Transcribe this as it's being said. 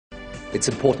It's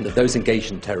important that those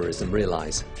engaged in terrorism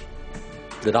realize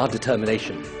that our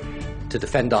determination to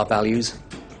defend our values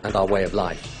and our way of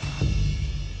life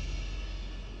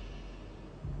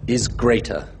is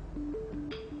greater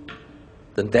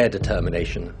than their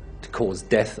determination to cause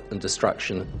death and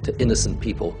destruction to innocent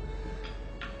people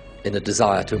in a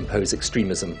desire to impose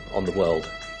extremism on the world.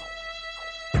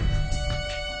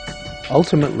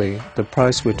 Ultimately, the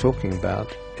price we're talking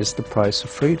about is the price of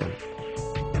freedom.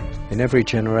 In every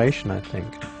generation, I think,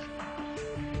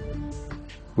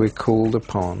 we're called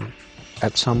upon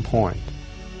at some point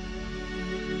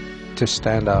to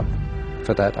stand up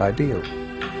for that ideal.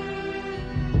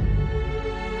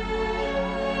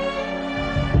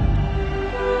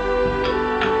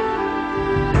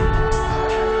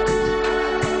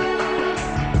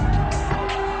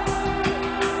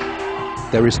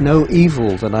 There is no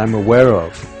evil that I'm aware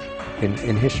of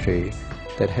in history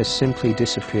that has simply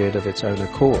disappeared of its own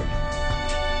accord.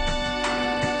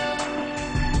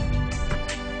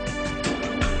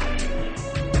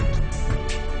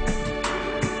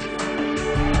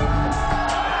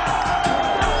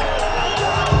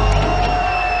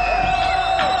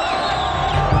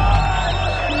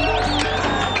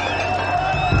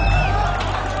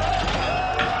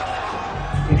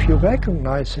 If you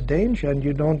recognize the danger and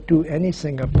you don't do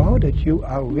anything about it, you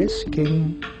are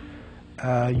risking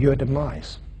your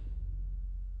demise.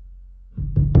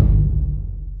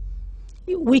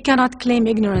 We cannot claim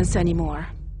ignorance anymore.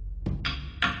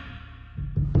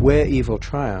 Where evil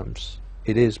triumphs,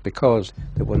 it is because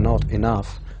there were not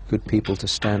enough good people to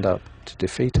stand up to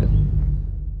defeat it.